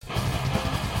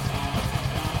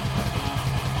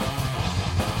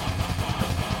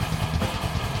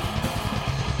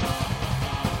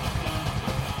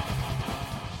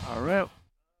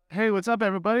Hey, what's up,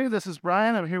 everybody? This is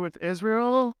Brian. I'm here with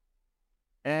Israel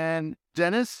and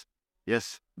Dennis.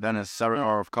 Yes, Dennis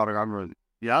Sarah of Carter.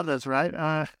 Yeah, that's right.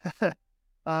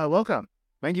 Welcome.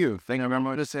 Thank you. Thank you very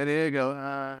much. To San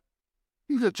Diego.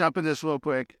 You could jump in this real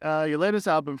quick. Your latest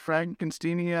album,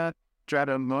 Frankensteinia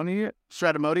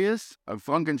Stratamodius.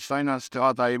 Frankensteiner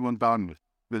starta even band.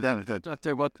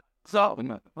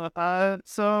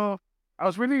 So I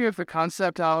was reading if the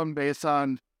concept album based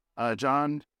on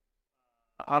John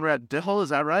Conrad Dippel, is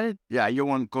that right? Yeah,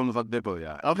 Johan Conrad Dippel,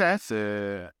 yeah. Okay.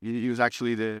 He was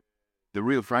actually the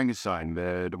real Frankenstein,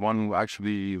 the one who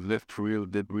actually lived for real,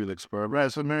 did real experiments.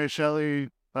 Right, so Mary Shelley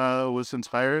was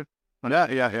inspired.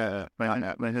 Yeah.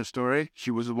 By his story. She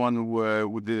was the one who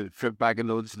with the trip back in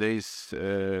those days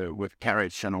with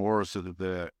carriage and horse.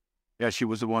 She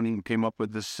was the one who came up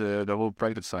with this the whole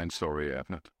Frankenstein story. Yeah.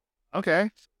 Okay,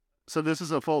 so this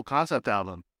is a full concept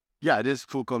album. Yeah, it is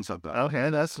full concept.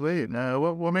 Okay, that's sweet.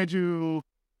 What made you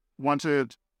want to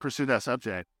pursue that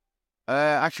subject?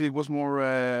 Actually, it was more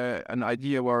an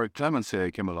idea where Clemens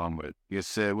came along with.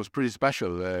 Yes, it was pretty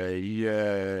special. He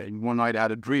one night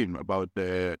had a dream about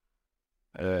a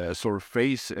sort of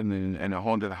face in a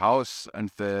haunted house, and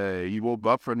he woke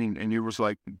up and he was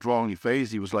like drawing a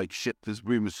face. He was like, "Shit, this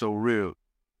dream is so real.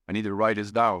 I need to write this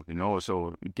down,"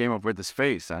 So he came up with this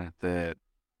face, and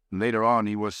later on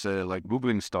he was like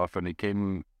googling stuff, and he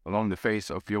came along the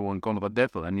face of Johan Conrad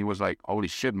Dippel, and he was like, "Holy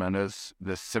shit, man! There's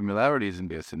similarities in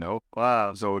this,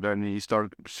 Wow. So then he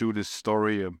started to pursue this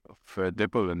story of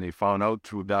Dippel, and he found out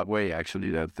through that way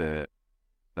actually that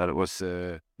it was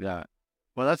Well,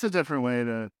 that's a different way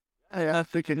to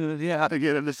to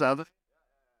get into something.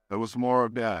 It was more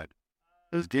bad.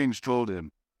 His games told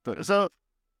him. So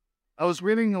I was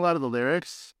reading a lot of the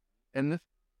lyrics, and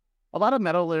a lot of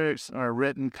metal lyrics are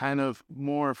written kind of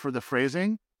more for the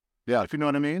phrasing. Yeah, if you know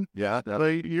what I mean. Yeah.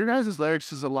 But your guys'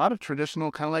 lyrics is a lot of traditional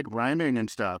kind of like rhyming and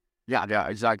stuff. Yeah,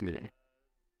 exactly.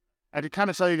 I could kind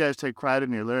of tell you guys take pride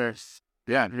in your lyrics.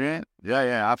 Yeah,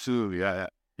 absolutely.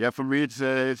 Yeah. For me,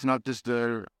 it's not just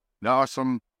there are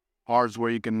some parts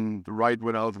where you can write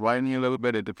without writing a little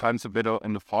bit. It depends a bit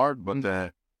on the part,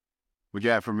 but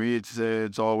yeah, for me,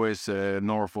 it's always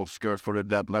Norfolk skirt for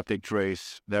the athletic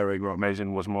trace. Derek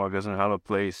Mason was more as a hollow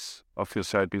place of your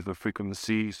side with the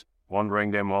frequencies,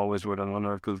 wandering them always with an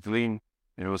unearthly gleam.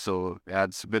 So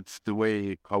it's a bit the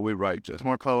way how we write. It's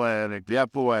more poetic. Yeah,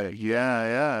 poetic.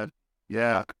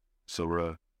 Yeah.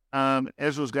 So,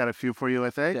 Ezra's got a few for you, I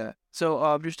think. Yeah.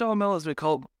 So, your style of metal has been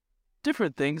called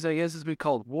different things, I guess. It's been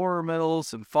called war metal,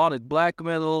 symphonic black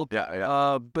metal.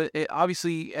 Yeah. But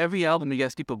obviously, every album you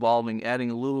guys keep evolving, adding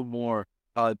a little more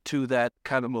to that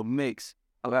kind of a mix.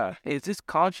 Is this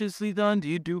consciously done? Do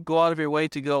you go out of your way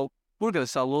to go, we're going to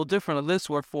sound a little different on this,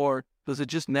 or does it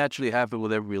just naturally happen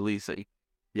with every release?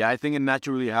 Yeah, I think it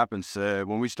naturally happens.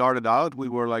 When we started out, we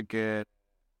were like,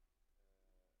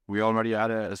 we already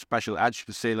had a special edge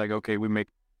to say like, okay, we make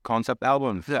concept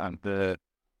albums. Yeah. And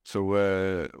so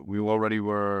we already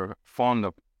were fond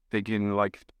of taking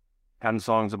like 10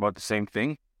 songs about the same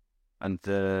thing. And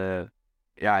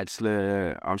it's,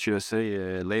 how should I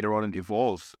say, later on it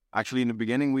evolves. Actually, in the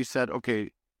beginning, we said,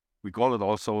 okay, we call it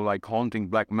also like haunting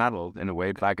black metal in a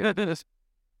way,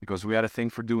 because we had a thing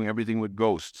for doing everything with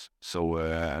ghosts. So,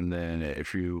 and then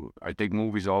I take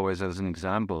movies always as an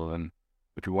example. And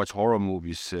if you watch horror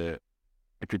movies,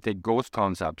 if you take ghost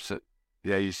concepts,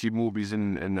 you see movies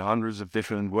in hundreds of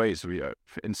different ways.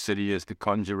 Insidious, The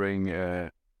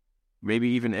Conjuring, maybe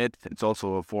even it's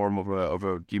also a form of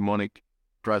a demonic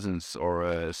presence or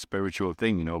a spiritual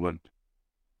thing, But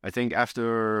I think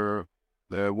after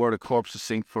Where the Corpses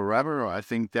Sing Forever, I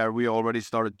think that we already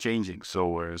started changing.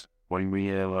 So when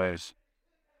we realized,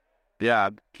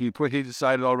 he quickly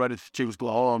decided already to choose the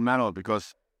horror metal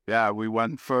because we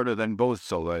went further than both.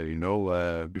 So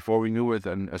before we knew it,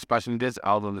 and especially this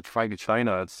album, the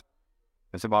Frankensteiner,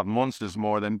 it's about monsters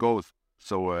more than ghosts.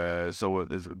 So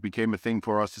it became a thing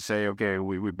for us to say, okay,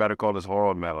 we better call this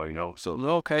horror metal, So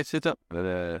okay, sit up.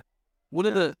 But, one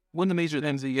of the major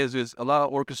things he is a lot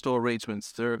of orchestral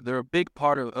arrangements. They're a big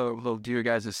part of your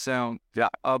guys' sound. Yeah.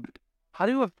 How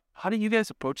do you guys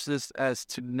approach this as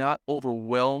to not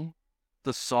overwhelm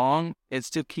the song and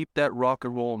still keep that rock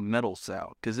and roll metal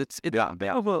sound? Because it's a bit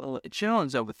of a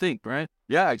challenge, I would think, right?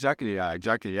 Yeah, exactly.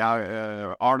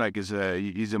 Arnek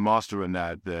he's a master in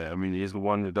that. He's the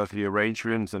one that does the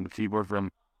arrangements and the keyboard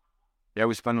from. Yeah,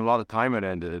 we spend a lot of time at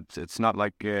it. It's not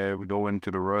like we go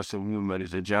into the rehearsal room and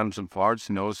it's a jams and parts,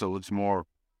 So it's more.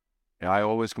 I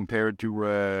always compare it to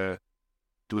a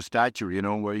statue,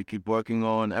 where you keep working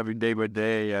on every day by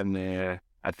day, and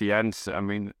at the end,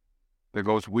 there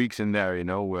goes weeks in there, you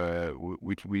know,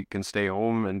 we can stay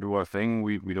home and do our thing.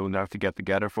 We don't have to get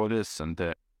together for this. And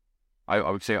I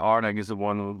would say Arnak is the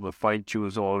one who fine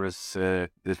tunes all this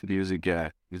music.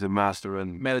 Yeah, he's a master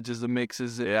and Manages the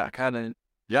mixes, kind of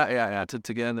yeah.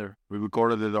 together. We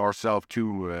recorded it ourselves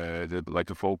too,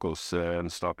 the vocals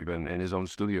and stuff, even in his own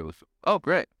studio. So, Oh,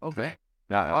 great. Okay.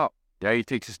 yeah, Wow. yeah, he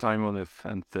takes his time on it,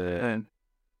 and And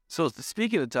so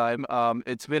speaking of time,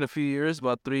 it's been a few years,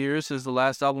 about 3 years since the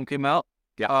last album came out.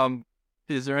 Yeah.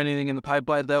 Is there anything in the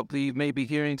pipeline that we may be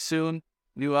hearing soon?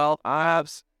 New album?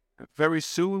 very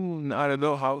soon. I don't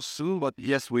know how soon, but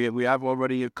yes, we have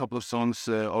already a couple of songs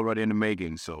already in the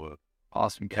making. So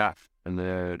Awesome. yeah,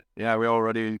 and yeah, we're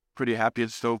already pretty happy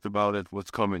and stoked about it.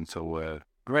 What's coming? So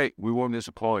great, we won't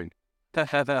disappoint.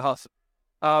 Awesome.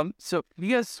 So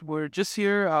you guys were just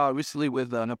here recently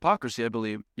with Hypocrisy, I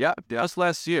believe. Yeah. Just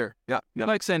last year. Yeah. You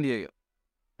like San Diego.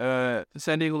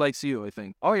 San Diego likes you, I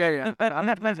think. Oh yeah.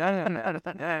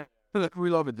 We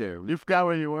love it there. You forgot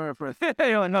where you were for.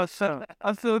 No, so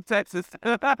I'm still in Texas.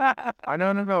 I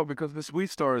know because the sweet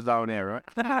store is down there, right?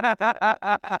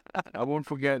 I won't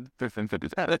forget. Perfect.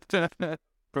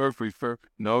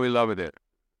 No, we love it there.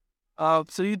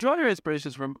 So you draw your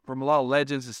inspirations from a lot of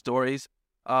legends and stories,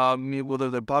 whether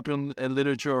they're popular in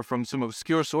literature or from some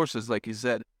obscure sources, like you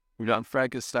said, John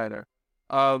Frankensteiner.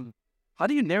 How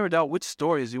do you narrow down which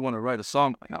stories you want to write a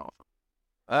song about?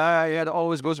 Yeah, it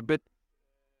always goes a bit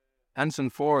hands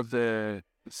and forth.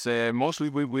 Say mostly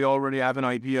we already have an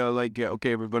idea, like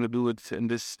okay, we're gonna do it in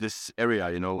this area,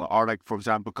 you know. Arnak, for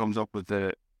example, comes up with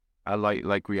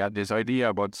like we had this idea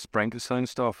about Frankenstein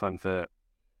stuff, and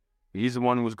he's the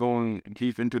one who was going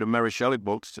deep into the Mary Shelley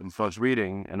books and starts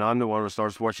reading, and I'm the one who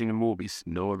starts watching the movies.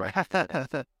 No, right?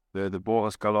 the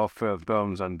Boris Karloff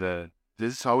films, and this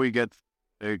is how we get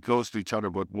close to each other.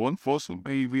 But one person,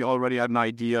 we already had an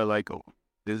idea, like, oh,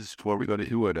 this is where we're gonna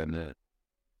do it, and it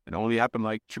only happened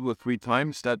like 2 or 3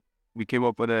 times that we came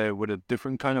up with a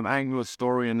different kind of angle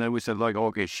story, and then we said like,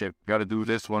 okay, shit, we gotta do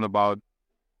this one about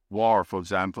war, for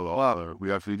example, or we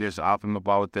have to do this album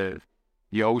about the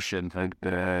ocean,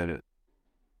 and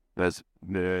there's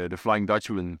the Flying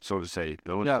Dutchman, so to say.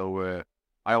 Yeah. So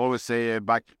I always say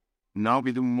back now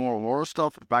we do more horror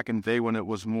stuff. Back in the day when it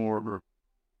was more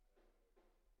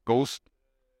ghost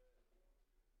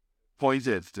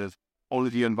pointed, that only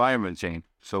the environment changed.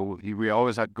 So we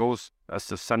always had ghosts as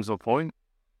the central point,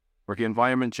 where the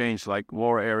environment changed, like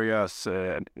war areas,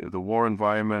 the war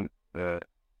environment, the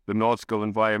nautical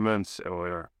environments,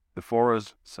 or the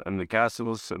forests and the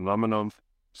castles and Lebanon.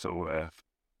 So,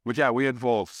 but yeah, we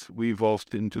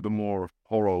evolved into the more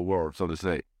horror world, so to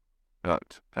say.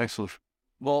 Excellent.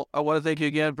 Well, I want to thank you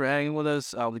again for hanging with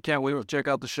us. We can't wait to check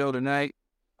out the show tonight.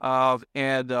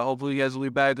 And hopefully you guys will be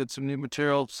back with some new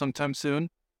material sometime soon.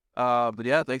 But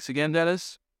yeah, thanks again,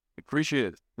 Dennis.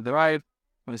 Appreciate it. With the right,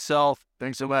 myself,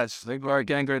 thanks so much. Thank you,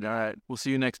 Gangren. All right, we'll see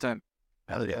you next time.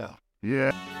 Hell yeah.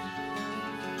 Yeah.